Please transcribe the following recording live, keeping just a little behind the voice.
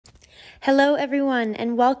Hello everyone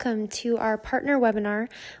and welcome to our partner webinar,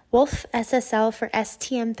 WOLFSSL for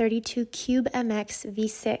STM32CubeMX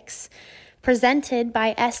v6, presented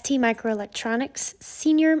by STMicroelectronics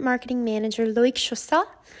Senior Marketing Manager Loic Chaussat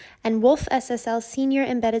and WOLFSSL Senior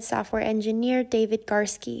Embedded Software Engineer David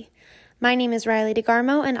Garski. My name is Riley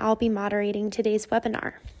DeGarmo and I'll be moderating today's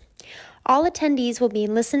webinar. All attendees will be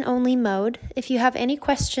in listen-only mode. If you have any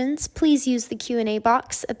questions, please use the Q&A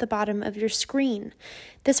box at the bottom of your screen.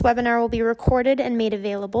 This webinar will be recorded and made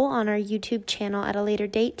available on our YouTube channel at a later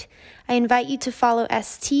date. I invite you to follow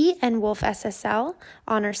ST and WOLFSSL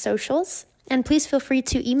on our socials, and please feel free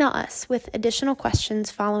to email us with additional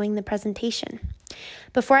questions following the presentation.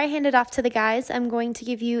 Before I hand it off to the guys, I'm going to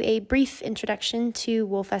give you a brief introduction to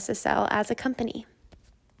WOLFSSL as a company.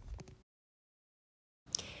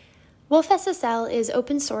 WOLFSSL is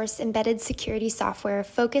open-source embedded security software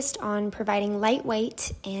focused on providing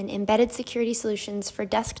lightweight and embedded security solutions for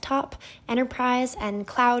desktop, enterprise, and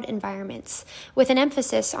cloud environments, with an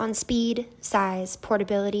emphasis on speed, size,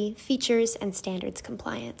 portability, features, and standards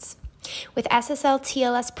compliance. With SSL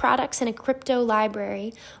TLS products and a crypto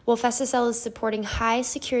library, WOLFSSL is supporting high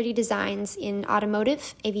security designs in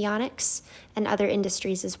automotive, avionics, and other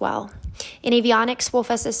industries as well. In avionics,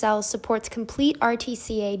 WOLFSSL supports complete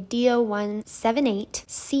RTCA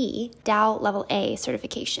DO178C DAL Level A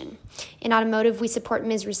certification. In automotive, we support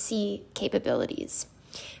MISRA C capabilities.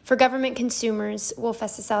 For government consumers,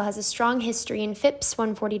 WOLFSSL has a strong history in FIPS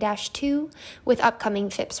 140-2 with upcoming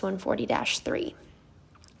FIPS 140-3.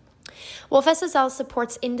 WOLFSSL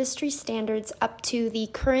supports industry standards up to the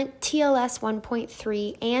current TLS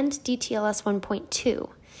 1.3 and DTLS 1.2,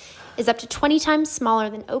 is up to 20 times smaller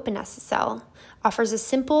than OpenSSL, offers a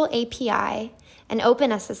simple API, an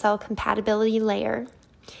OpenSSL compatibility layer,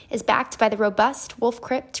 is backed by the robust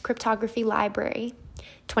WolfCrypt cryptography library,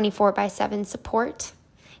 24/7 support,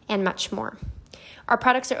 and much more. Our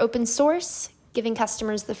products are open source, giving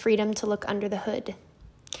customers the freedom to look under the hood.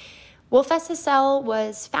 WOLFSSL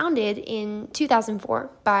was founded in 2004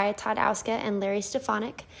 by Todd Auske and Larry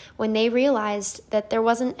Stefanik when they realized that there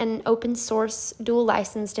wasn't an open source dual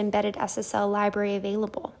licensed embedded SSL library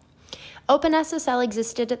available. OpenSSL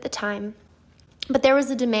existed at the time, but there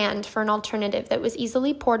was a demand for an alternative that was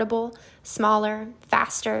easily portable, smaller,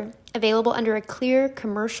 faster, available under a clear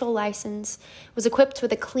commercial license, was equipped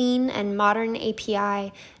with a clean and modern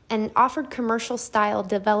API, and offered commercial style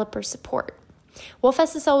developer support.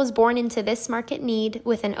 WOLFSSL was born into this market need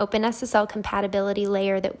with an OpenSSL compatibility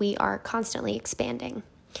layer that we are constantly expanding.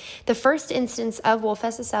 The first instance of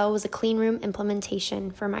WOLFSSL was a cleanroom implementation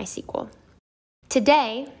for MySQL.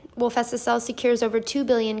 Today, WOLFSSL secures over 2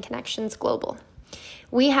 billion connections global.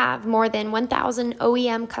 We have more than 1,000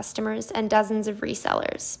 OEM customers and dozens of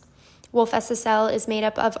resellers. WOLFSSL is made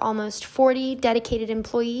up of almost 40 dedicated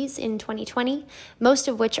employees in 2020, most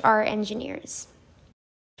of which are engineers.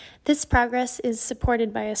 This progress is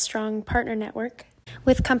supported by a strong partner network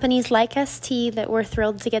with companies like ST that we're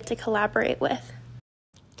thrilled to get to collaborate with.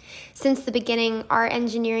 Since the beginning, our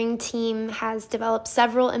engineering team has developed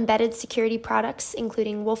several embedded security products,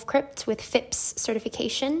 including WolfCrypt with FIPS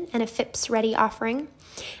certification and a FIPS-ready offering,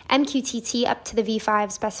 MQTT up to the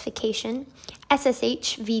V5 specification,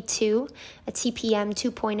 SSH v2, a TPM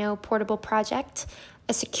 2.0 portable project,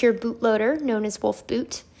 a secure bootloader known as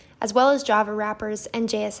WolfBoot, as well as Java wrappers and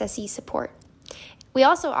JSSE support. We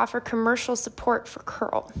also offer commercial support for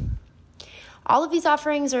curl. All of these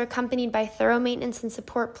offerings are accompanied by thorough maintenance and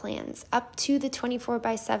support plans up to the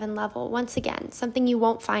 24/7 level. Once again, something you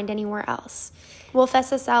won't find anywhere else.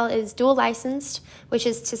 WOLFSSL is dual licensed, which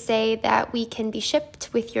is to say that we can be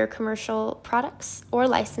shipped with your commercial products or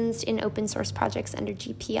licensed in open source projects under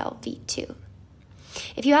GPL v2.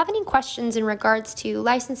 If you have any questions in regards to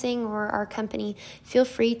licensing or our company, feel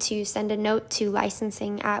free to send a note to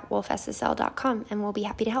licensing@wolfssl.com and we'll be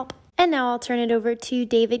happy to help. And now I'll turn it over to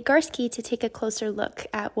David Garski to take a closer look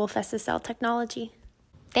at WOLFSSL technology.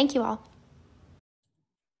 Thank you all.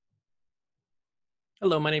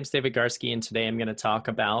 Hello, my name is David Garski, and today I'm going to talk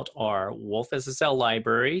about our WOLFSSL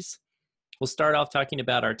libraries. We'll start off talking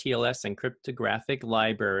about our TLS and cryptographic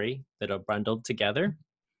library that are bundled together.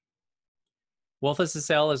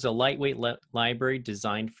 WOLFSSL is a lightweight library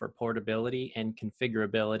designed for portability and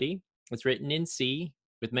configurability. It's written in C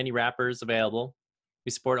with many wrappers available. We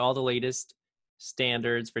support all the latest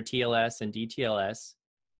standards for TLS and DTLS.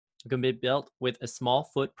 It can be built with a small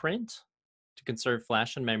footprint to conserve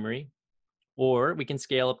flash and memory, or we can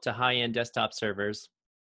scale up to high-end desktop servers.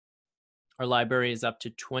 Our library is up to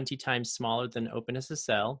 20 times smaller than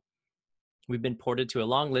OpenSSL. We've been ported to a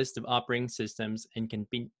long list of operating systems and can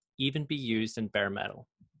even be used in bare metal.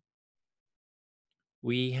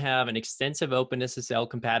 We have an extensive OpenSSL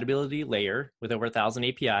compatibility layer with over 1,000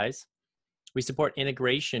 APIs. We support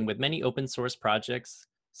integration with many open source projects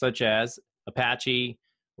such as Apache,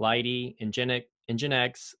 Lydie,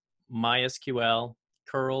 Nginx, MySQL,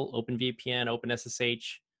 curl, OpenVPN,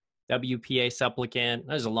 OpenSSH, WPA supplicant.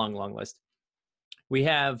 There's a long, long list. We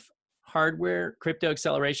have hardware crypto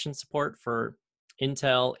acceleration support for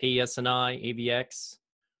Intel, AES-NI, AVX,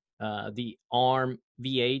 the ARM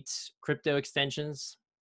V8 crypto extensions,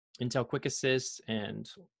 Intel Quick Assist, and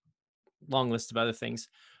long list of other things.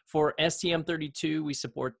 For STM32, we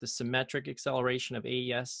support the symmetric acceleration of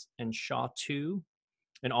AES and SHA-2,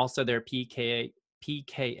 and also their PKA,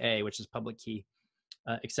 which is public key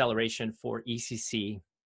acceleration for ECC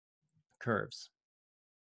curves.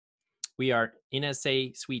 We are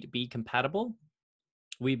NSA Suite B compatible.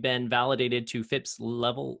 We've been validated to FIPS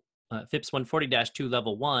 140-2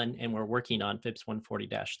 level 1, and we're working on FIPS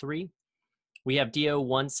 140-3. We have DO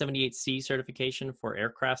 178C certification for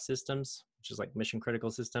aircraft systems, which is like mission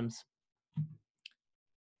critical systems.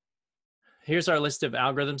 Here's our list of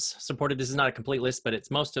algorithms supported. This is not a complete list, but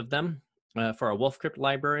it's most of them for our WolfCrypt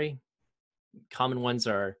library. Common ones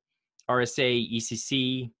are RSA,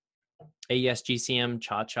 ECC, AES, GCM,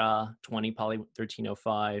 Cha-Cha, 20, Poly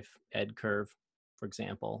 1305, EdCurve, for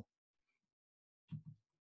example.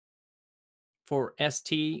 For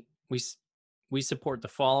ST, we support the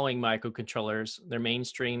following microcontrollers: their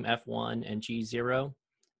mainstream F1 and G0,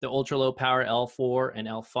 the ultra low power L4 and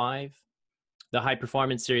L5, the high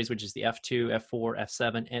performance series, which is the F2, F4,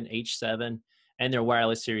 F7, and H7, and their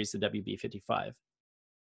wireless series, the WB55.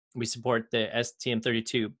 We support the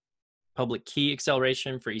STM32 public key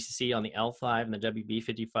acceleration for ECC on the L5 and the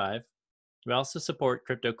WB55. We also support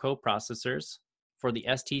crypto coprocessors for the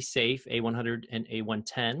ST Safe A100 and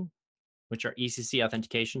A110, which are ECC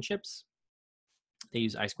authentication chips. They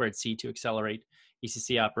use I2C to accelerate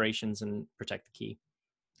ECC operations and protect the key.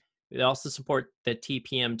 We also support the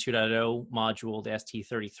TPM 2.0 module, the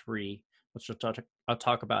ST33, which I'll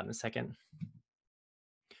talk about in a second.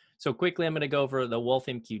 So quickly, I'm going to go over the Wolf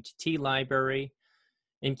MQTT library.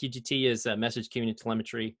 MQTT is a message queuing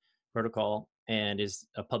telemetry protocol and is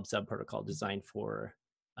a pub/sub protocol designed for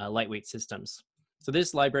lightweight systems. So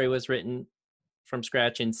this library was written from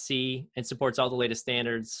scratch in C and supports all the latest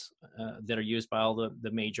standards that are used by all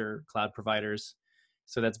the major cloud providers.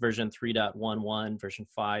 So that's version 3.11, version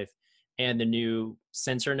 5, and the new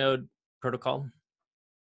sensor node protocol.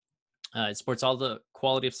 It supports all the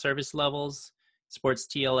quality of service levels, supports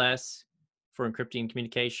TLS for encrypting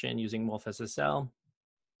communication using WolfSSL.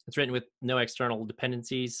 It's written with no external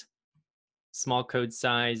dependencies, small code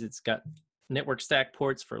size. It's got network stack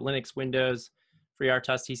ports for Linux, Windows,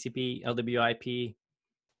 FreeRTOS, TCP, LWIP.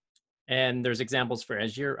 And there's examples for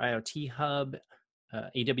Azure IoT Hub,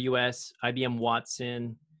 AWS, IBM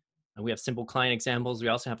Watson. We have simple client examples. We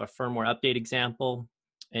also have a firmware update example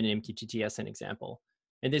and an MQTT-SN example.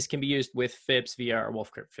 And this can be used with FIPS via our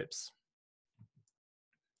WolfCrypt FIPS.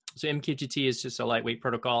 So MQTT is just a lightweight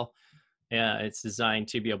protocol. It's designed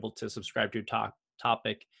to be able to subscribe to a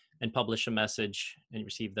topic and publish a message and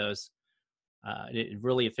receive those. It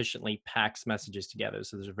really efficiently packs messages together,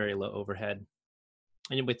 so there's a very low overhead.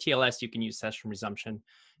 And with TLS, you can use session resumption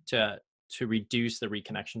to reduce the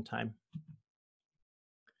reconnection time.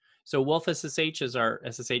 So WolfSSH is our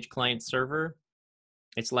SSH client server.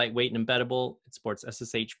 It's lightweight and embeddable. It supports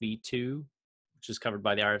SSH v2, which is covered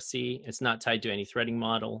by the RFC. It's not tied to any threading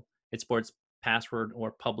model. It supports password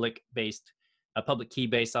or public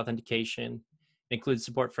key-based authentication. It includes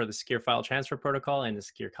support for the secure file transfer protocol and the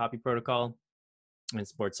secure copy protocol. And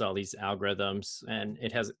supports all these algorithms. And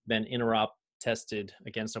it has been interop tested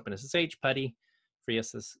against OpenSSH, PuTTY,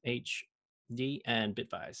 FreeSSHD, and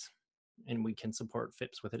Bitwise. And we can support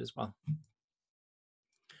FIPS with it as well.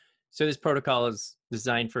 So this protocol is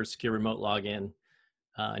designed for secure remote login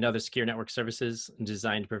and other secure network services, and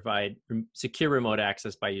designed to provide secure remote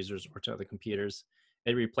access by users or to other computers.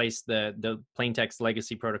 It replaced the plain text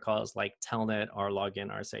legacy protocols like Telnet or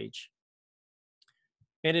Login RSH.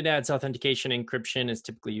 And it adds authentication encryption, is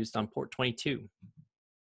typically used on port 22.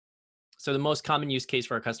 So the most common use case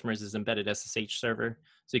for our customers is embedded SSH server.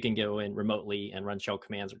 So you can go in remotely and run shell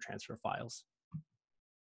commands or transfer files.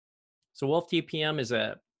 So Wolf TPM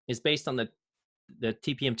is based on the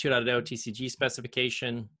TPM 2.0 TCG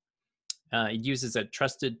specification. It uses a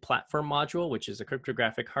trusted platform module, which is a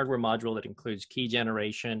cryptographic hardware module that includes key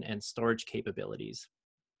generation and storage capabilities.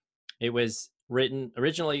 It was written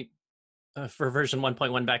originally for version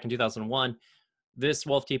 1.1 back in 2001. This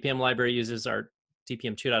Wolf TPM library uses our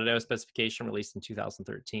TPM 2.0 specification released in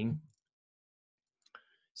 2013.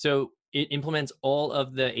 So it implements all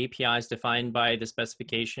of the APIs defined by the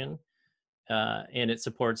specification, and it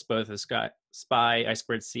supports both a SPI,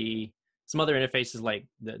 I2C, some other interfaces like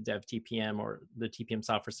the Dev TPM or the TPM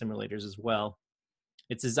software simulators as well.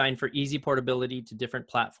 It's designed for easy portability to different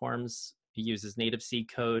platforms. It uses native C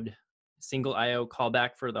code, single IO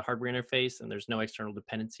callback for the hardware interface, and there's no external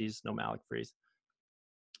dependencies, no malloc freeze.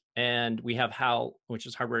 And we have HAL, which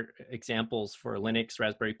is hardware examples for Linux,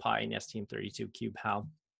 Raspberry Pi, and STM32Cube HAL.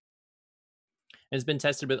 It's been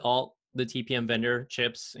tested with all the TPM vendor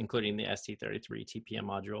chips, including the ST33 TPM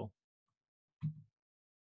module.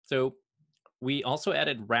 So we also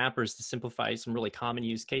added wrappers to simplify some really common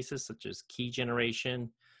use cases, such as key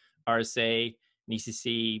generation, RSA, and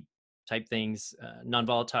ECC type things,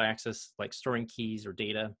 non-volatile access like storing keys or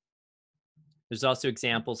data. There's also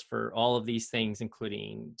examples for all of these things,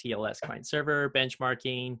 including TLS client server,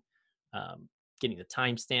 benchmarking, getting the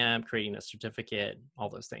timestamp, creating a certificate, all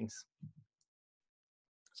those things.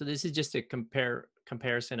 So this is just a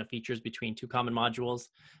comparison of features between two common modules,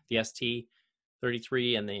 the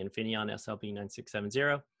ST33 and the Infineon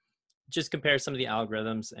SLB9670. Just compare some of the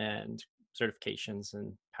algorithms and certifications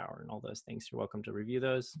and power and all those things. You're welcome to review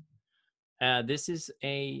those. This is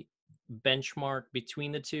a benchmark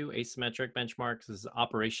between the two, asymmetric benchmarks. This is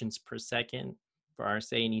operations per second for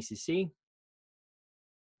RSA and ECC.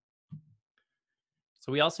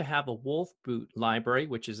 So we also have a Wolf boot library,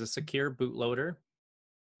 which is a secure bootloader.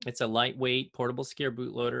 It's a lightweight, portable, secure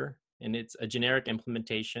bootloader, and it's a generic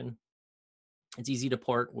implementation. It's easy to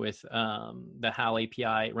port with the HAL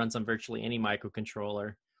API. It runs on virtually any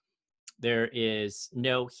microcontroller. There is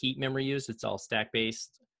no heat memory used. It's all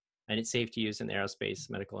stack-based, and it's safe to use in aerospace,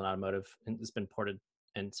 medical, and automotive, and it's been ported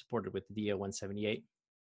and supported with the DO178.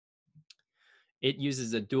 It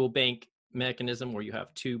uses a dual bank mechanism where you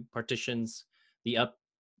have two partitions. The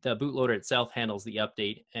bootloader itself handles the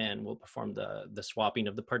update and will perform the swapping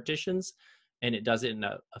of the partitions. And it does it in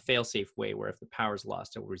a fail-safe way where if the power is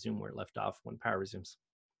lost, it will resume where it left off when power resumes.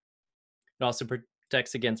 It also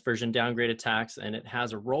protects against version downgrade attacks, and it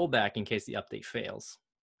has a rollback in case the update fails.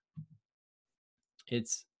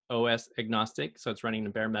 It's OS agnostic, so it's running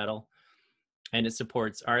in bare metal. And it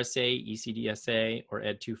supports RSA, ECDSA, or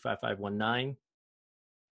ED25519.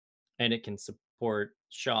 And it can support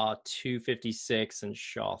SHA-256 and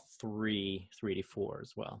SHA-3 384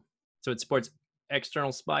 as well. So it supports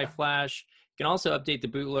external SPI flash. You can also update the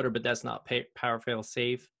bootloader, but that's not power fail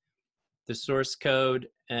safe. The source code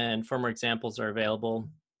and firmware examples are available,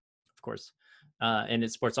 of course. And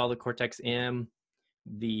it supports all the Cortex-M,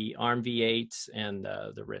 the ARM v8, and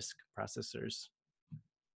the RISC processors.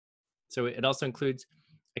 So it also includes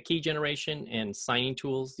a key generation and signing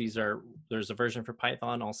tools. There's a version for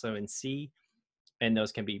Python, also in C, and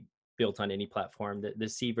those can be built on any platform. The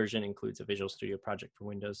C version includes a Visual Studio project for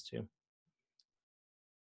Windows too.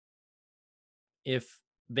 If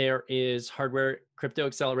there is hardware crypto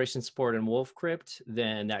acceleration support in WolfCrypt,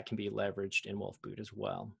 then that can be leveraged in WolfBoot as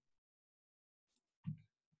well.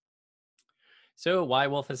 So why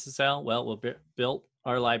WolfSSL? Well, we built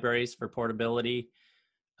our libraries for portability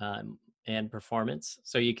and performance.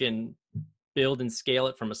 So you can build and scale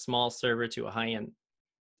it from a small server to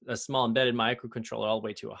a small embedded microcontroller all the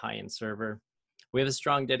way to a high-end server. We have a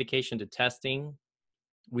strong dedication to testing.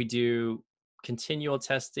 We do continual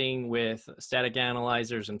testing with static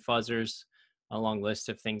analyzers and fuzzers, a long list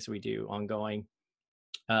of things we do ongoing.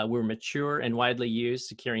 We're mature and widely used,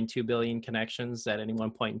 securing 2 billion connections at any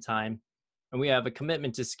one point in time. And we have a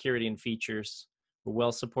commitment to security and features. We're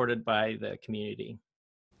well supported by the community.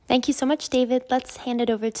 Thank you so much, David. Let's hand it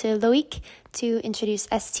over to Loic to introduce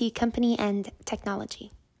ST company and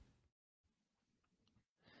technology.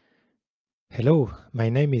 Hello, my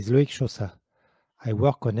name is Loic Chaussat. I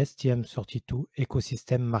work on STM32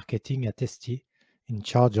 ecosystem marketing at ST, in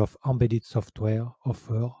charge of embedded software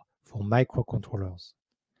offer for microcontrollers.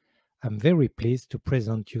 I'm very pleased to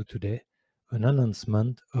present you today an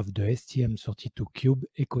announcement of the STM32Cube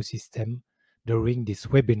ecosystem during this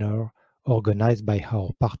webinar organized by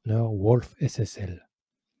our partner WolfSSL.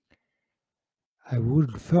 I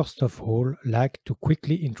would first of all like to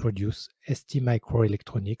quickly introduce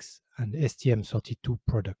STMicroelectronics and STM32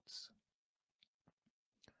 products.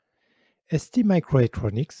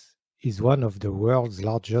 STMicroelectronics is one of the world's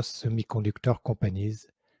largest semiconductor companies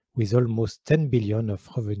with almost 10 billion of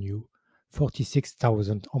revenue,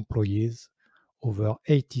 46,000 employees, over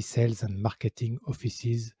 80 sales and marketing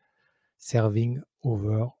offices, serving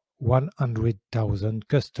over 100,000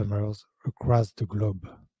 customers across the globe.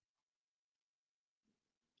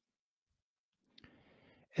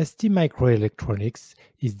 STMicroelectronics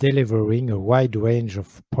is delivering a wide range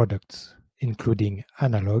of products, including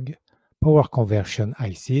analog, power conversion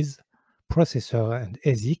ICs, processor and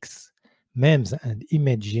ASICs, MEMS and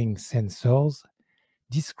imaging sensors,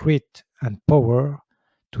 discrete and power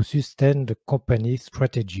to sustain the company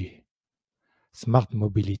strategy, smart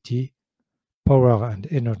mobility, power and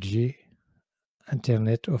energy,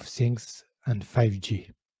 Internet of Things, and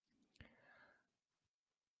 5G.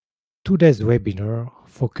 Today's webinar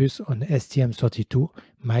focuses on STM32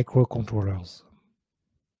 microcontrollers.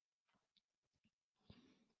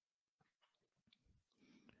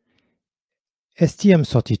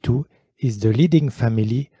 STM32 is the leading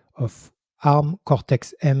family of ARM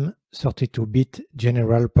Cortex-M 32-bit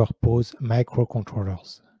general-purpose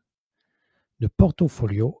microcontrollers. The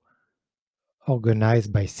portfolio,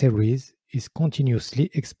 organized by series, is continuously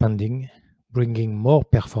expanding, bringing more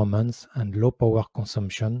performance and low power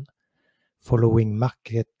consumption, following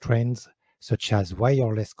market trends such as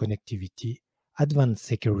wireless connectivity, advanced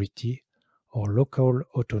security, or local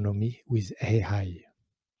autonomy with AI.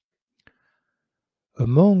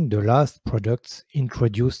 Among the last products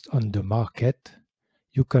introduced on the market,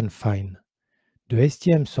 you can find the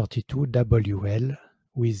STM32WL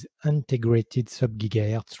with integrated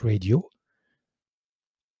sub-GHz radio,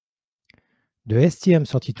 the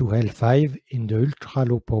STM32L5 in the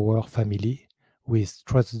ultra-low power family with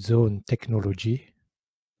trust zone technology,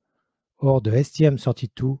 or the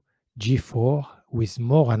STM32G4 with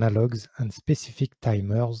more analogs and specific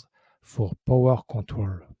timers for power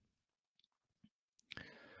control.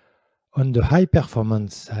 On the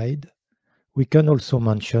high-performance side, we can also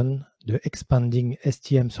mention the expanding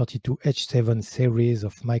STM32H7 series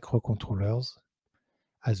of microcontrollers,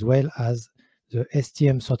 as well as the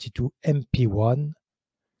STM32MP1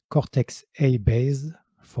 Cortex-A based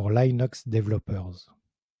for Linux developers.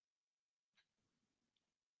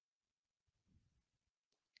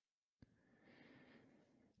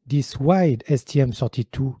 This wide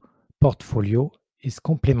STM32 portfolio is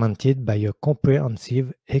complemented by a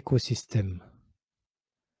comprehensive ecosystem,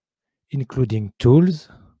 including tools,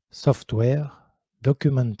 software,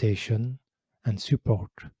 documentation, and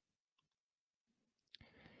support.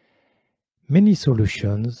 Many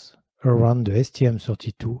solutions around the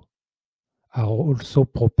STM32 are also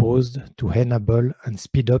proposed to enable and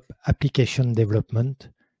speed up application development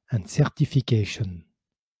and certification.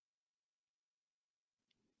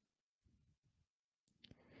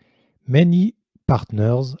 Many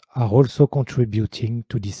partners are also contributing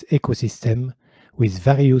to this ecosystem with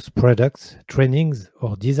various products, trainings,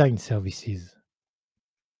 or design services.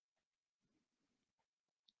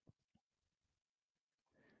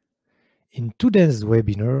 In today's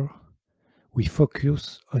webinar, we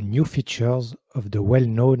focus on new features of the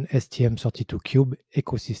well-known STM32Cube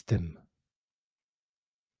ecosystem.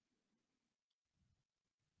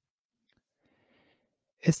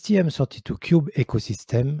 STM32Cube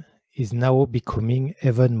ecosystem is now becoming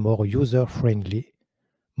even more user-friendly,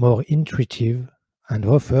 more intuitive, and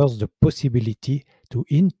offers the possibility to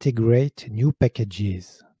integrate new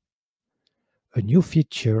packages. A new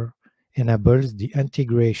feature enables the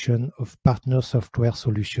integration of partner software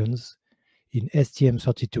solutions in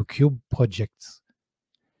STM32Cube projects,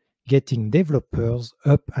 getting developers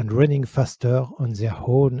up and running faster on their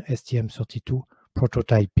own STM32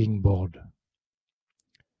 prototyping board.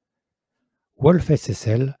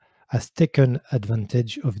 WOLFSSL has taken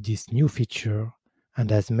advantage of this new feature and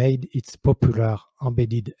has made its popular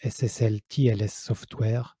embedded SSL TLS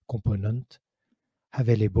software component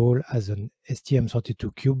available as an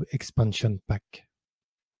STM32Cube Expansion Pack.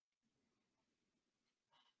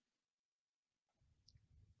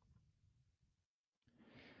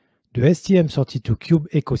 The STM32Cube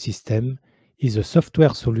ecosystem is a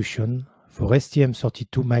software solution for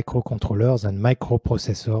STM32 microcontrollers and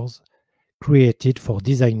microprocessors created for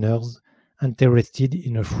designers interested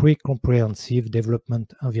in a free comprehensive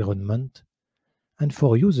development environment and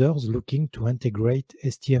for users looking to integrate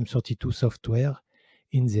STM32 software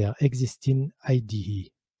in their existing IDE,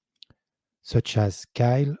 such as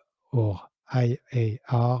Kyle or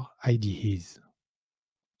IAR IDEs.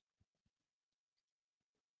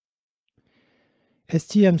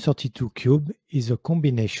 STM32Cube is a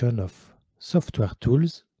combination of software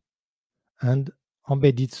tools and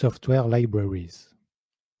embedded software libraries.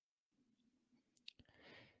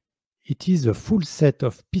 It is a full set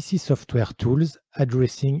of PC software tools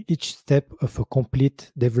addressing each step of a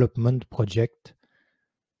complete development project: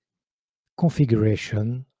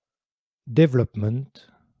 configuration, development,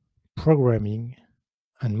 programming,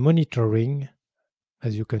 and monitoring,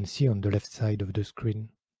 as you can see on the left side of the screen.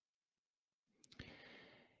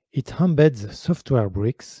 It embeds software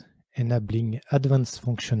bricks, enabling advanced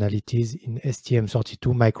functionalities in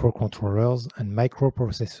STM32 microcontrollers and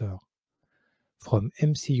microprocessors, from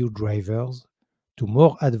MCU drivers to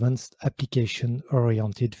more advanced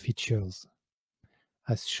application-oriented features,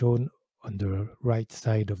 as shown on the right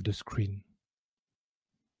side of the screen.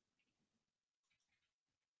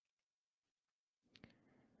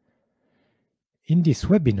 In this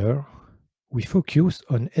webinar, we focus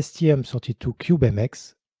on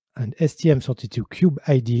STM32CubeMX and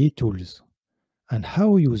STM32CubeIDE tools, and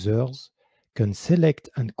how users can select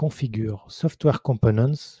and configure software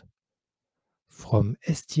components from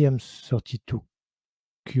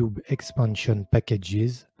STM32Cube Expansion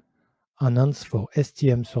Packages announced for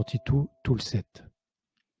STM32 Toolset.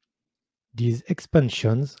 These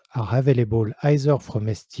expansions are available either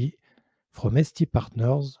from ST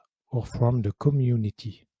partners, or from the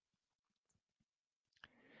community.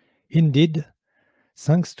 Indeed,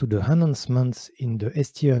 thanks to the enhancements in the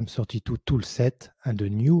STM32 toolset and the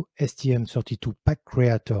new STM32 Pack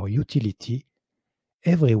Creator utility,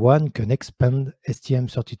 everyone can expand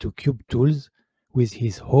STM32Cube tools with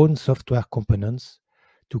his own software components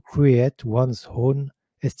to create one's own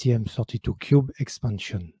STM32Cube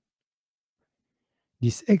expansion.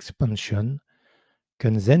 This expansion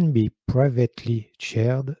can then be privately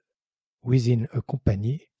shared within a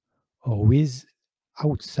company or with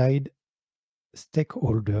outside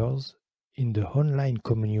stakeholders in the online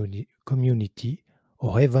community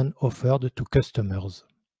or even offered to customers.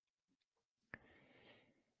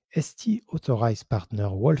 ST Authorized Partner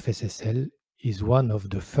WOLFSSL is one of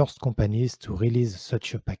the first companies to release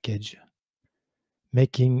such a package,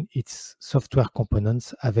 making its software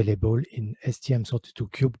components available in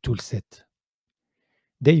STM32Cube Toolset.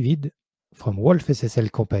 David from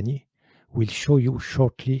WOLFSSL company will show you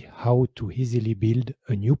shortly how to easily build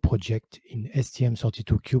a new project in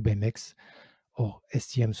STM32CubeMX or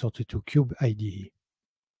STM32CubeIDE.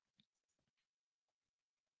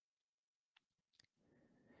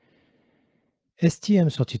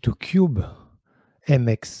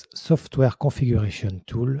 STM32CubeMX software configuration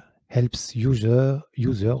tool helps users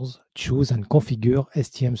choose and configure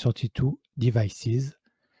STM32 devices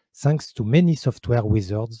thanks to many software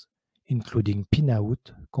wizards, including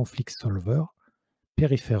Pinout, Conflict Solver,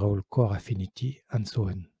 Peripheral Core Affinity, and so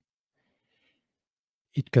on.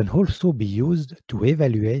 It can also be used to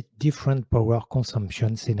evaluate different power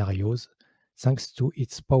consumption scenarios thanks to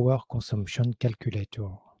its power consumption calculator.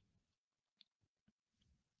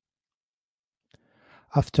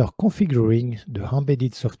 After configuring the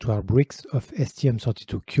embedded software bricks of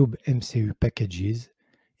STM32Cube MCU packages,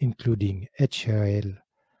 including HRL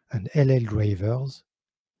and LL drivers,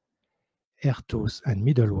 RTOS and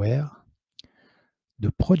middleware,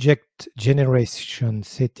 the project generation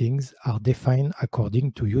settings are defined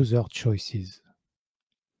according to user choices.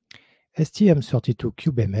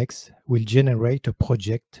 STM32CubeMX will generate a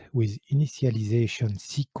project with initialization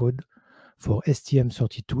C code for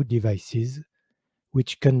STM32 devices,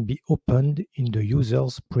 which can be opened in the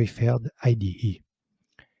user's preferred IDE,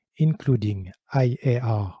 including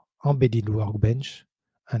IAR Embedded Workbench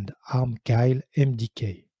and ARM-Kyle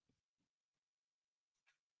MDK.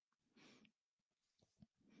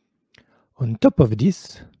 On top of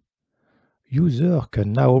this, user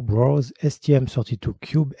can now browse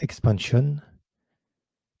STM32Cube expansion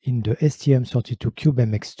in the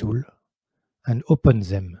STM32CubeMX tool and open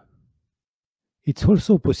them. It's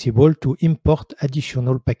also possible to import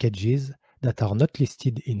additional packages that are not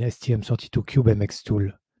listed in STM32CubeMX tool.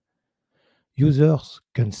 Users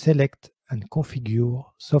can select and configure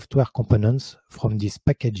software components from these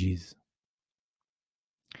packages.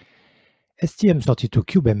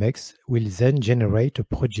 STM32CubeMX will then generate a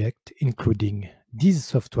project including these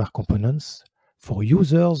software components for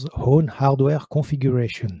users' own hardware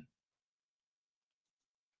configuration.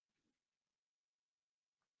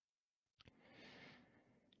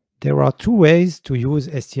 There are two ways to use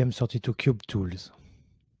STM32Cube tools.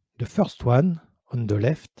 The first one, on the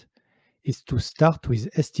left, is to start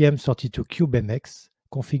with STM32CubeMX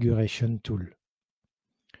configuration tool.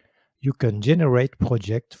 You can generate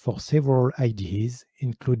projects for several IDEs,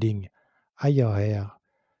 including IRR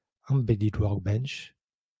Embedded Workbench,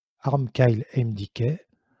 ARM-Kyle MDK,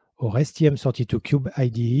 or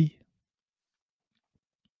STM32CubeIDE.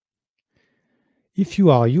 If you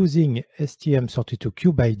are using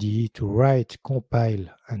STM32CubeIDE to write, compile,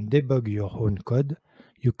 and debug your own code,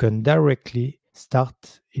 you can directly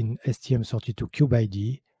start in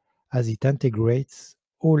STM32CubeIDE as it integrates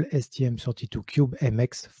all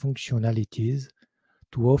STM32CubeMX functionalities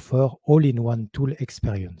to offer all-in-one tool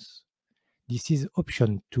experience. This is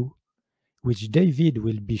option 2, which David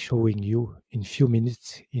will be showing you in few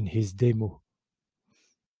minutes in his demo.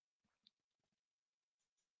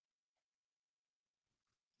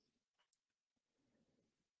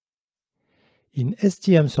 In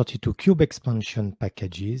STM32Cube expansion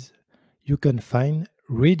packages, you can find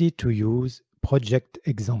ready-to-use project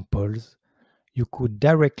examples you could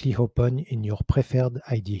directly open in your preferred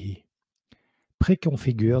IDE,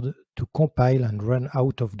 pre-configured to compile and run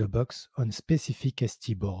out of the box on specific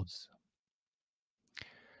ST boards.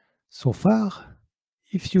 So far,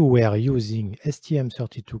 if you were using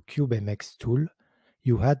STM32CubeMX tool,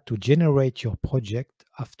 you had to generate your project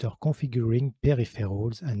after configuring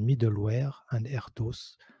peripherals and middleware and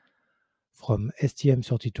RTOS from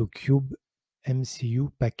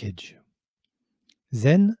STM32CubeMCU package.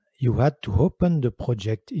 Then you had to open the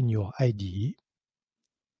project in your IDE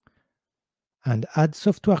and add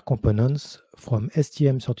software components from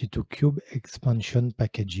STM32Cube expansion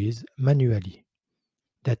packages manually.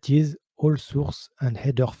 That is, all source and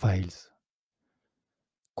header files.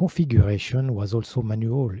 Configuration was also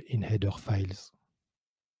manual in header files.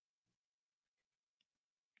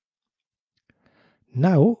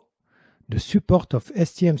 Now, the support of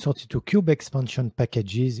STM32Cube expansion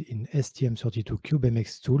packages in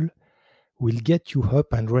STM32CubeMX tool will get you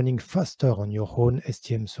up and running faster on your own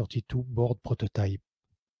STM32 board prototype.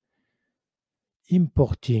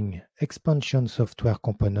 Importing expansion software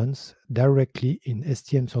components directly in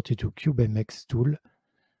STM32CubeMX tool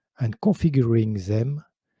and configuring them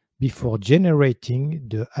before generating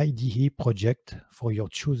the IDE project for your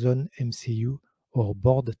chosen MCU or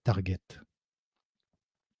board target.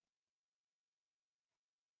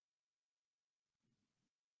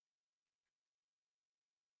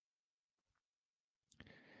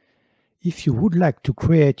 If you would like to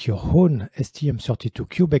create your own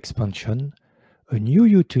STM32Cube expansion, a new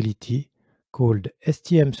utility called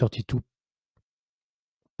STM32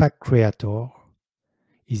 Pack Creator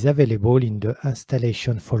is available in the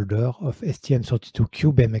installation folder of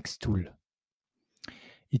STM32CubeMX tool.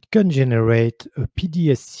 It can generate a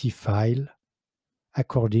PDSC file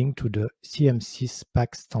according to the CMC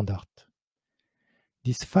spec standard.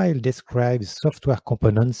 This file describes software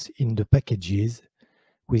components in the packages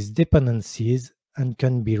with dependencies and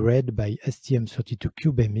can be read by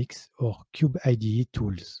STM32CubeMX or CubeIDE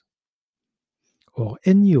tools, or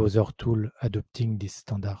any other tool adopting this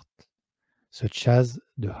standard, such as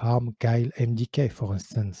the ARM Kyle MDK, for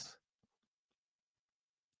instance.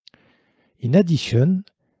 In addition,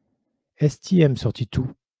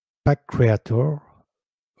 STM32 Pack Creator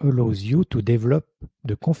allows you to develop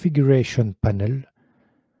the configuration panel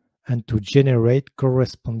and to generate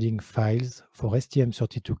corresponding files for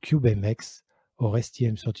STM32CubeMX or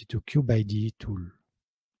STM32CubeIDE tool.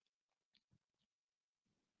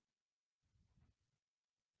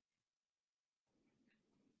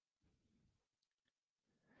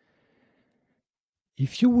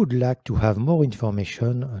 If you would like to have more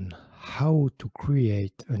information on how to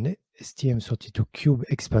create an STM32Cube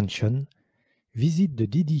expansion, visit the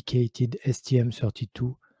dedicated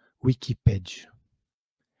STM32 wiki page.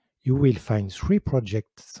 You will find 3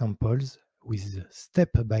 project samples with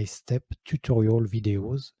step-by-step tutorial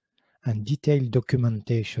videos and detailed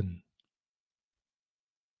documentation.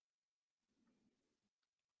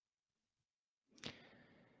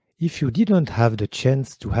 If you didn't have the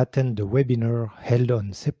chance to attend the webinar held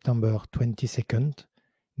on September 22nd,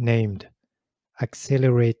 named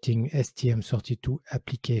Accelerating STM32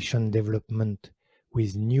 Application Development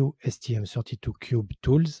with New STM32Cube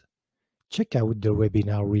Tools, check out the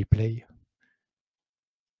webinar replay.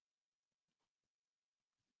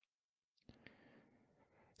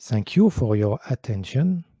 Thank you for your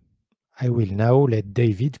attention. I will now let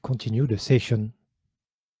David continue the session.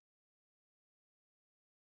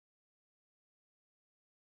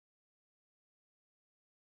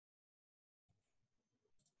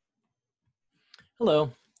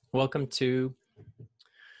 Hello, welcome to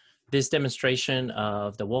this demonstration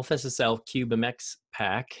of the WOLFSSL CubeMX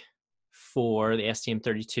pack for the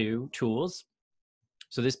STM32 tools.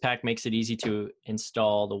 So this pack makes it easy to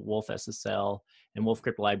install the WOLFSSL and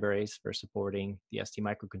WolfScript libraries for supporting the ST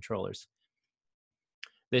microcontrollers.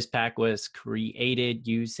 This pack was created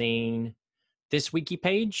using this wiki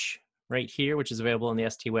page right here, which is available on the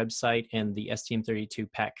ST website, and the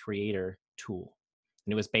STM32 Pack Creator tool.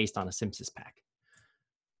 And it was based on a Simsys pack.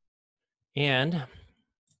 And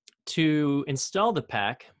to install the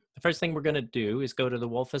pack, the first thing we're going to do is go to the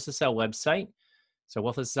WolfSSL website. So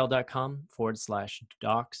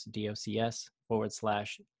wolfssl.com/docs,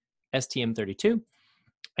 docs/STM32.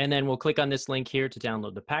 And then we'll click on this link here to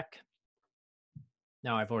download the pack.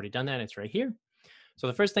 Now I've already done that, it's right here. So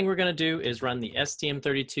the first thing we're going to do is run the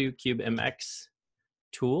STM32CubeMX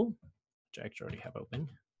tool, which I actually already have open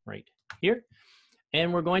right here.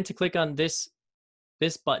 And we're going to click on this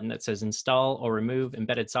button that says install or remove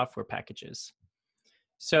embedded software packages.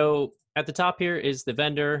 So at the top here is the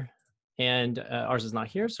vendor, and ours is not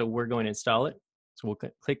here, so we're going to install it. So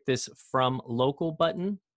we'll click this from local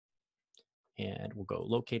button, and we'll go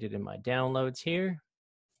located in my downloads here.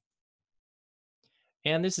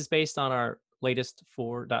 And this is based on our latest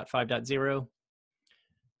 4.5.0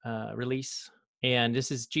 release. And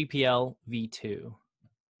this is GPL v2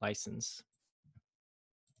 license.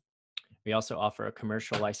 We also offer a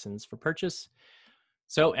commercial license for purchase.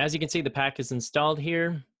 So as you can see, the pack is installed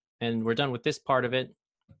here, and we're done with this part of it.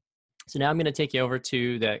 So now I'm going to take you over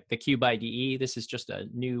to the CubeIDE. This is just a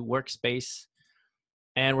new workspace.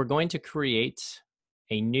 And we're going to create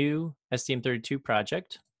a new STM32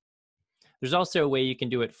 project. There's also a way you can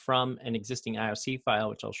do it from an existing IOC file,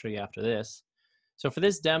 which I'll show you after this. So for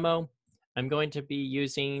this demo, I'm going to be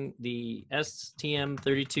using the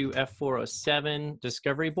STM32F407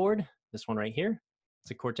 discovery board, this one right here. It's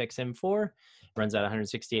a Cortex M4, runs at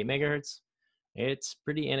 168 megahertz. It's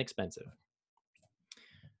pretty inexpensive.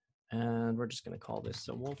 And we're just going to call this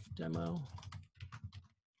a Wolf demo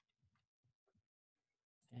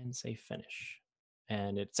and say finish.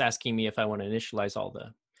 And it's asking me if I want to initialize all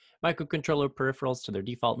the microcontroller peripherals to their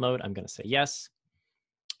default mode. I'm going to say yes.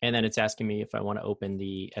 And then it's asking me if I want to open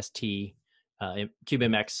the ST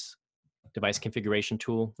CubeMX device configuration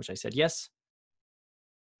tool, which I said yes.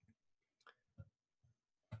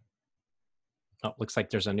 Oh, looks like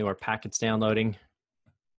there's a newer package downloading.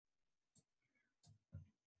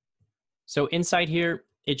 So inside here,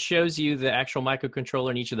 it shows you the actual microcontroller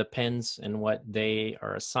and each of the pins and what they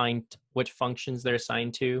are assigned, which functions they're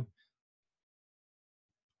assigned to.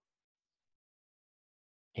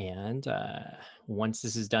 And once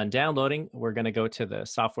this is done downloading, we're going to go to the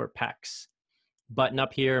software packs button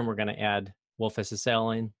up here, and we're going to add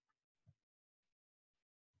WOLFSSL in.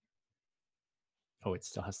 Oh, it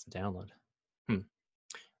still has to download.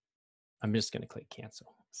 I'm just going to click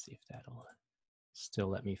cancel. See if that'll still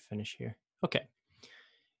let me finish here. Okay.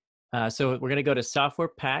 So we're going to go to software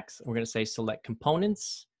packs. We're going to say select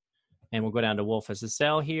components, and we'll go down to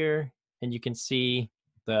WOLFSSL here, and you can see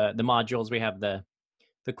the modules. We have the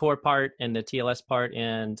core part and the TLS part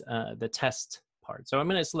and the test part. So I'm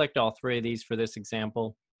going to select all three of these for this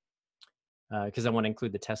example because I want to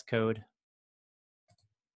include the test code.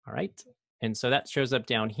 All right. And so that shows up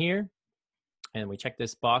down here. And we check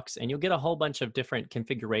this box, and you'll get a whole bunch of different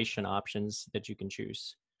configuration options that you can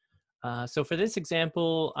choose. So for this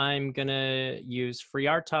example, I'm going to use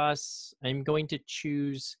FreeRTOS. I'm going to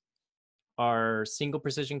choose our single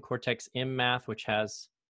precision Cortex M math, which has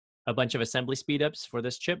a bunch of assembly speedups for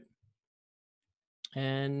this chip.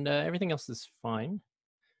 And everything else is fine.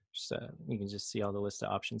 So you can just see all the list of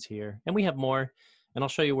options here. And we have more, and I'll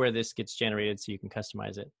show you where this gets generated so you can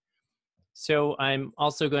customize it. So I'm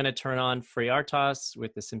also going to turn on FreeRTOS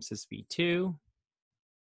with the SimSys v2.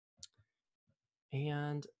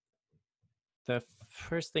 And the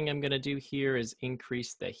first thing I'm going to do here is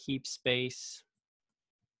increase the heap space.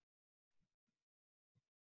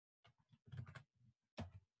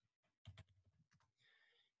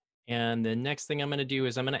 And the next thing I'm going to do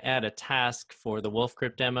is I'm going to add a task for the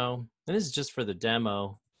WolfCrypt demo. And this is just for the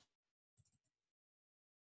demo.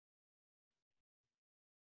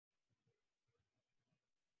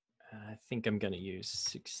 I think I'm going to use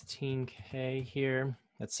 16K here.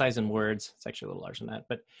 That's size in words. It's actually a little larger than that,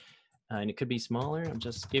 but and it could be smaller. I'm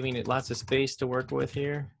just giving it lots of space to work with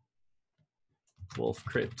here.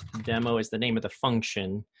 WolfCrypt demo is the name of the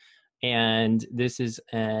function, and this is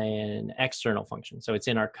an external function, so it's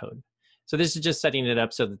in our code. So this is just setting it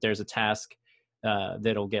up so that there's a task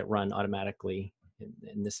that'll get run automatically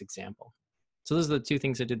in this example. So those are the two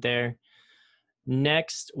things I did there.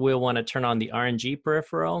 Next, we'll want to turn on the RNG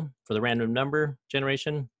peripheral for the random number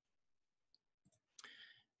generation.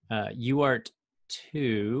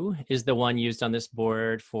 UART2 is the one used on this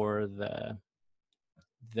board for the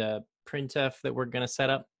printf that we're going to set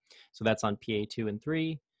up. So that's on PA2 and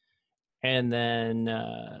 3. And then,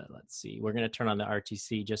 let's see, we're going to turn on the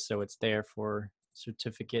RTC just so it's there for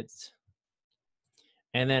certificates.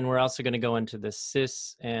 And then we're also going to go into the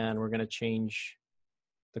sys, and we're going to change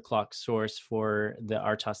the clock source for the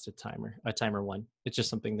RTOS to timer 1. It's just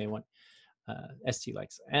something they want, ST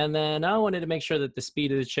likes. And then I wanted to make sure that the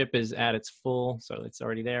speed of the chip is at its full, so it's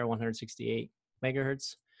already there, 168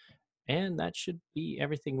 megahertz. And that should be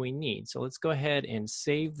everything we need. So let's go ahead and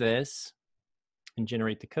save this and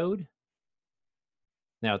generate the code.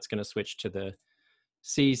 Now it's going to switch to the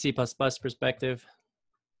C++ perspective.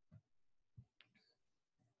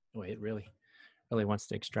 Boy, it really wants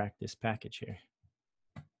to extract this package here.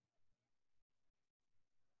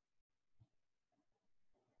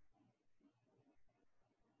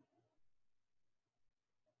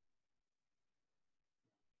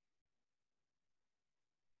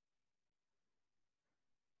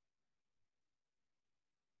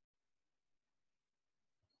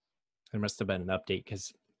 There must have been an update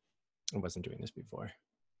because I wasn't doing this before.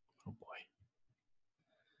 Oh boy.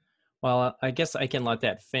 Well, I guess I can let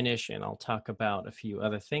that finish and I'll talk about a few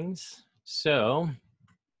other things. So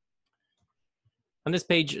on this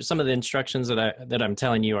page, some of the instructions that I'm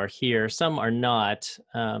telling you are here. Some are not.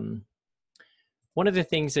 One of the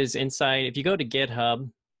things is inside, if you go to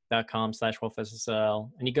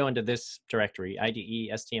github.com/WolfSSL and you go into this directory, IDE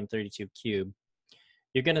STM32Cube,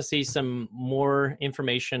 you're going to see some more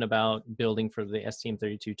information about building for the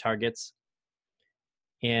STM32 targets.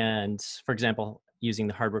 And for example, using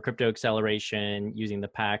the hardware crypto acceleration, using the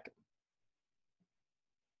pack.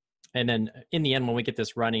 And then in the end, when we get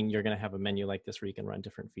this running, you're going to have a menu like this where you can run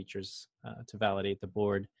different features to validate the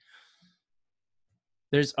board.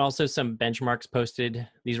 There's also some benchmarks posted.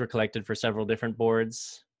 These were collected for several different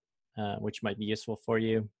boards, which might be useful for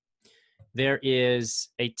you. There is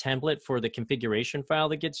a template for the configuration file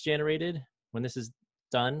that gets generated when this is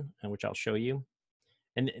done, which I'll show you.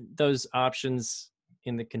 And those options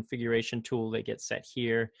in the configuration tool, they get set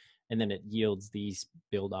here, and then it yields these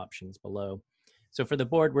build options below. So for the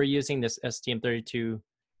board, we're using this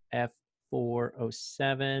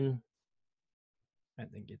STM32F407. I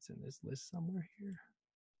think it's in this list somewhere here.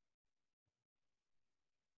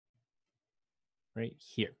 Right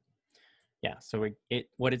here. Yeah, so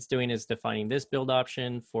what it's doing is defining this build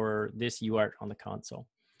option for this UART on the console.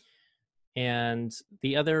 And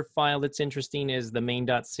the other file that's interesting is the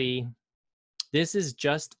main.c. This is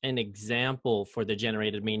just an example for the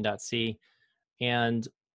generated main.c. And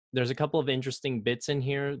there's a couple of interesting bits in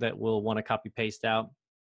here that we'll want to copy paste out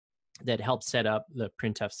that help set up the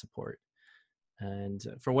printf support. And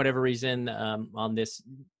for whatever reason, on this,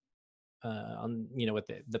 with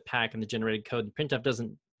the pack and the generated code, the printf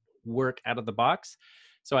doesn't work out of the box.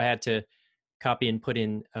 So I had to copy and put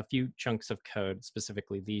in a few chunks of code,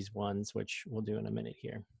 specifically these ones, which we'll do in a minute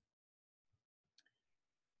here.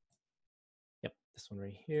 Yep, this one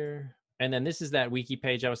right here. And then this is that wiki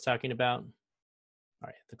page I was talking about. All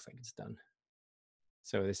right, it looks like it's done.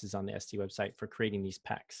 So this is on the ST website for creating these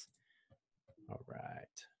packs. All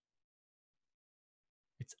right.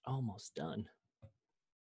 It's almost done.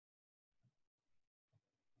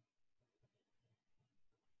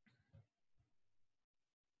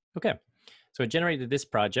 Okay, so it generated this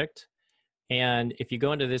project. And if you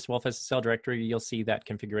go into this WolfSSL directory, you'll see that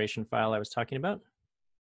configuration file I was talking about.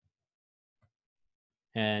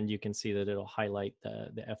 And you can see that it'll highlight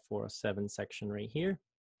the F407 section right here.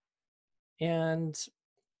 And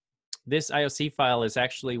this IOC file is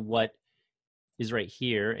actually what is right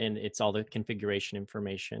here, and it's all the configuration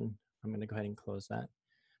information. I'm going to go ahead and close that.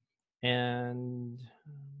 And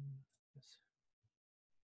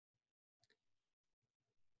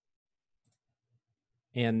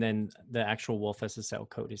then the actual WolfSSL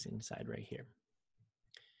code is inside right here.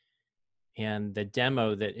 And the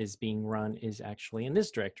demo that is being run is actually in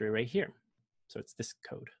this directory right here. So it's this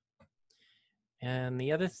code. And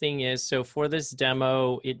the other thing is, so for this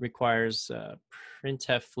demo, it requires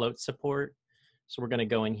printf float support. So we're going to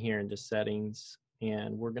go in here into settings,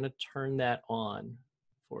 and we're going to turn that on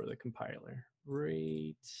for the compiler.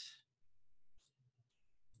 Right.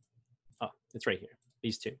 Oh, it's right here,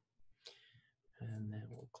 these two. And then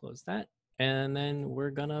we'll close that. And then we're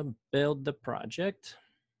going to build the project.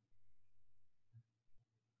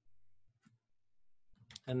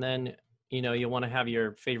 And then, you want to have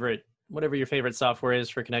your favorite, whatever your favorite software is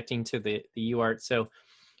for connecting to the UART. So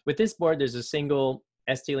with this board, there's a single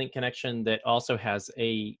ST-Link connection that also has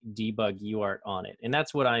a debug UART on it. And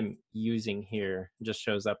that's what I'm using here. It just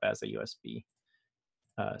shows up as a USB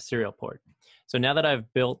serial port. So now that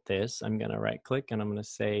I've built this, I'm going to right click and I'm going to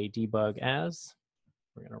say debug as.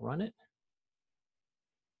 We're going to run it.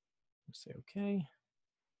 Say OK.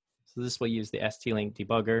 So this will use the ST-Link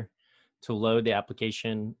debugger to load the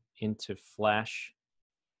application into Flash.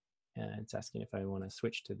 And it's asking if I want to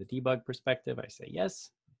switch to the debug perspective. I say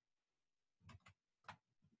yes.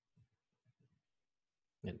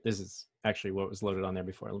 And this is actually what was loaded on there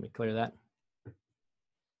before. Let me clear that.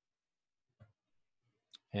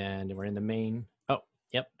 And we're in the main. Oh,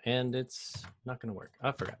 yep. And it's not going to work.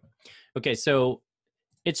 I forgot. OK, so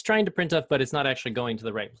it's trying to print up, but it's not actually going to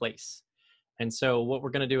the right place. And so what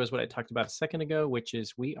we're going to do is what I talked about a second ago, which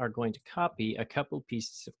is we are going to copy a couple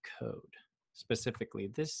pieces of code,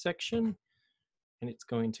 specifically this section and it's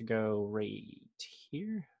going to go right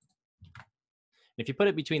here. If you put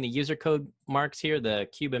it between the user code marks here, the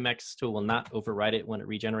CubeMX tool will not override it when it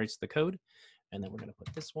regenerates the code. And then we're going to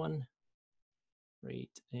put this one right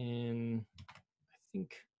in, I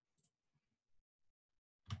think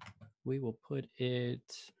we will put it,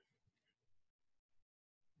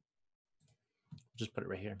 just put it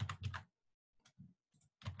right here.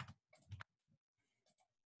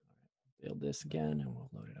 Build this again and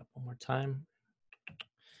we'll load it up one more time.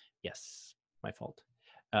 Yes, my fault.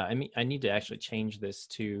 I need to actually change this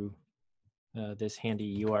to this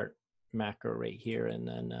handy UART macro right here, and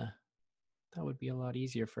then that would be a lot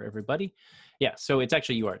easier for everybody. Yeah, so it's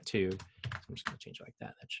actually UART too. So I'm just going to change it like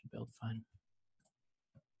that. That should build fine.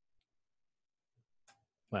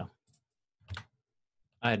 Well,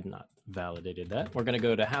 I had not validated that. We're going to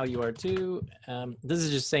go to how UART2. This is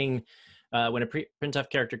just saying when a printf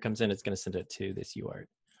character comes in, it's going to send it to this UART.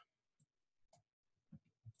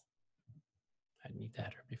 I need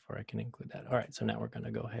that before I can include that. All right, so now we're going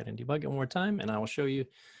to go ahead and debug it one more time, and I will show you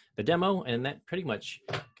the demo, and that pretty much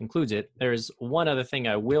concludes it. There's one other thing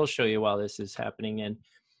I will show you while this is happening, and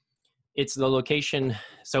it's the location.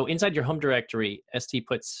 So inside your home directory, ST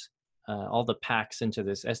puts all the packs into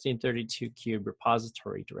this STM32Cube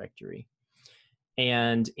repository directory.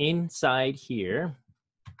 And inside here,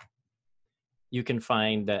 you can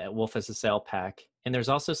find the WOLFSSL pack, and there's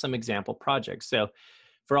also some example projects. So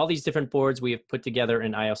for all these different boards, we have put together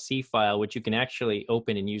an IOC file, which you can actually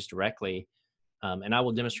open and use directly. And I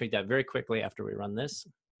will demonstrate that very quickly after we run this.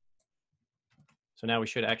 So now we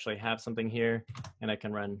should actually have something here, and I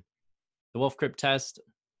can run the WolfCrypt test.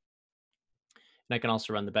 And I can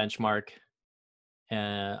also run the benchmark.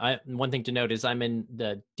 One thing to note is I'm in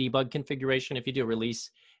the debug configuration. If you do a release,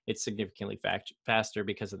 it's significantly faster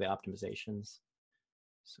because of the optimizations.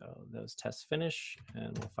 So those tests finish,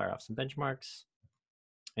 and we'll fire off some benchmarks.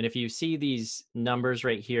 And if you see these numbers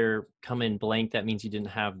right here come in blank, that means you didn't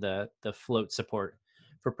have the float support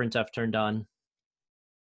for printf turned on.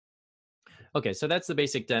 Okay, so that's the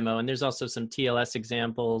basic demo, and there's also some TLS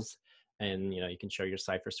examples, and you can show your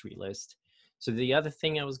Cypher suite list. So the other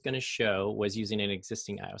thing I was going to show was using an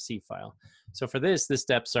existing IOC file. So for this, the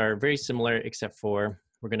steps are very similar, except for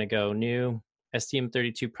we're going to go new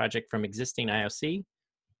STM32 project from existing IOC.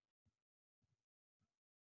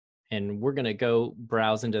 And we're going to go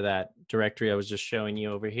browse into that directory I was just showing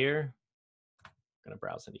you over here. I'm going to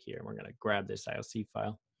browse into here, and we're going to grab this IOC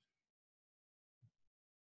file.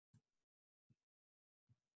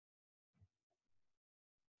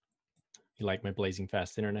 You like my blazing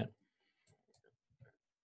fast internet?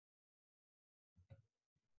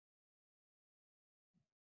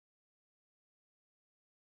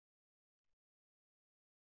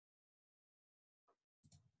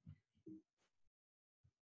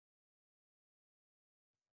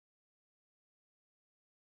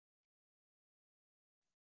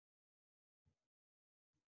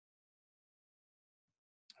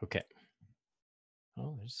 Okay.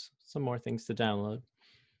 Oh, there's some more things to download.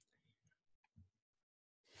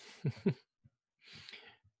 All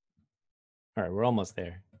right, we're almost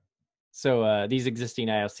there. So these existing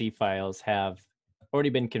IOC files have already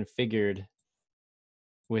been configured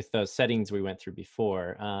with those settings we went through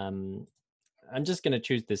before. I'm just going to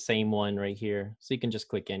choose the same one right here. So you can just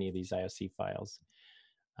click any of these IOC files.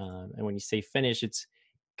 And when you say finish, it's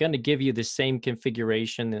going to give you the same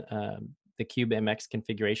configuration, the CubeMX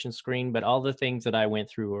configuration screen, but all the things that I went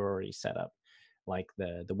through were already set up, like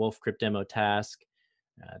the WolfCrypt demo task,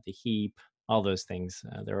 the heap, all those things,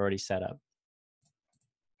 they're already set up.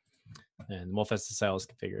 And WolfSSL is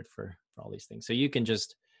configured for all these things. So you can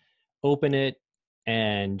just open it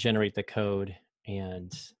and generate the code,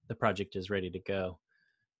 and the project is ready to go.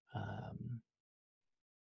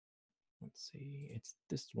 Let's see, it's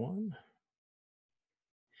this one.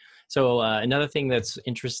 So another thing that's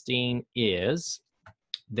interesting is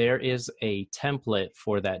there is a template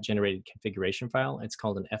for that generated configuration file. It's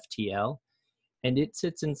called an FTL, and it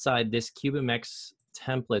sits inside this CubeMX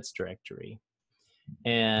templates directory.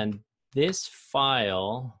 And this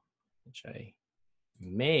file, which I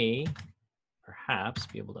may perhaps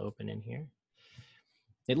be able to open in here,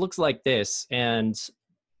 it looks like this. And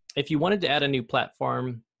if you wanted to add a new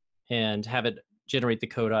platform and have it generate the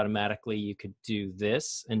code automatically, you could do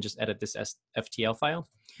this and just edit this FTL file.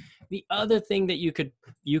 The other thing that you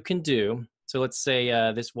can do, so let's say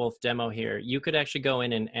this Wolf demo here, you could actually go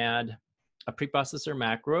in and add a preprocessor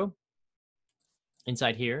macro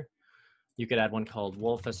inside here. You could add one called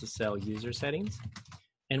WolfSSL user settings.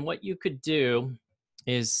 And what you could do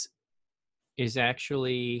is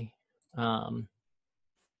actually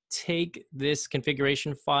take this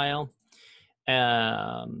configuration file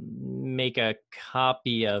make a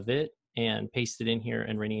copy of it and paste it in here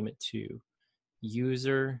and rename it to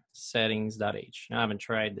user settings.h. Now, I haven't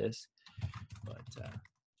tried this, but it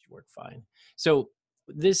should work fine. So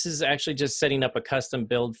this is actually just setting up a custom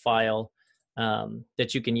build file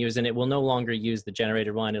that you can use, and it will no longer use the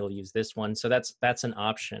generated one. It'll use this one. So that's an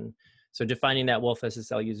option. So defining that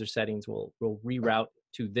WolfSSL user settings will reroute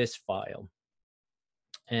to this file.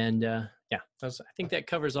 And yeah, I think that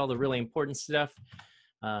covers all the really important stuff.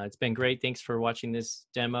 It's been great. Thanks for watching this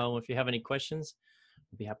demo. If you have any questions,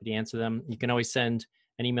 I'd be happy to answer them. You can always send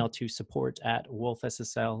an email to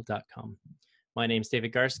support@wolfsssl.com. My name's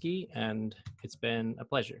David Garski, and it's been a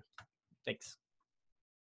pleasure. Thanks.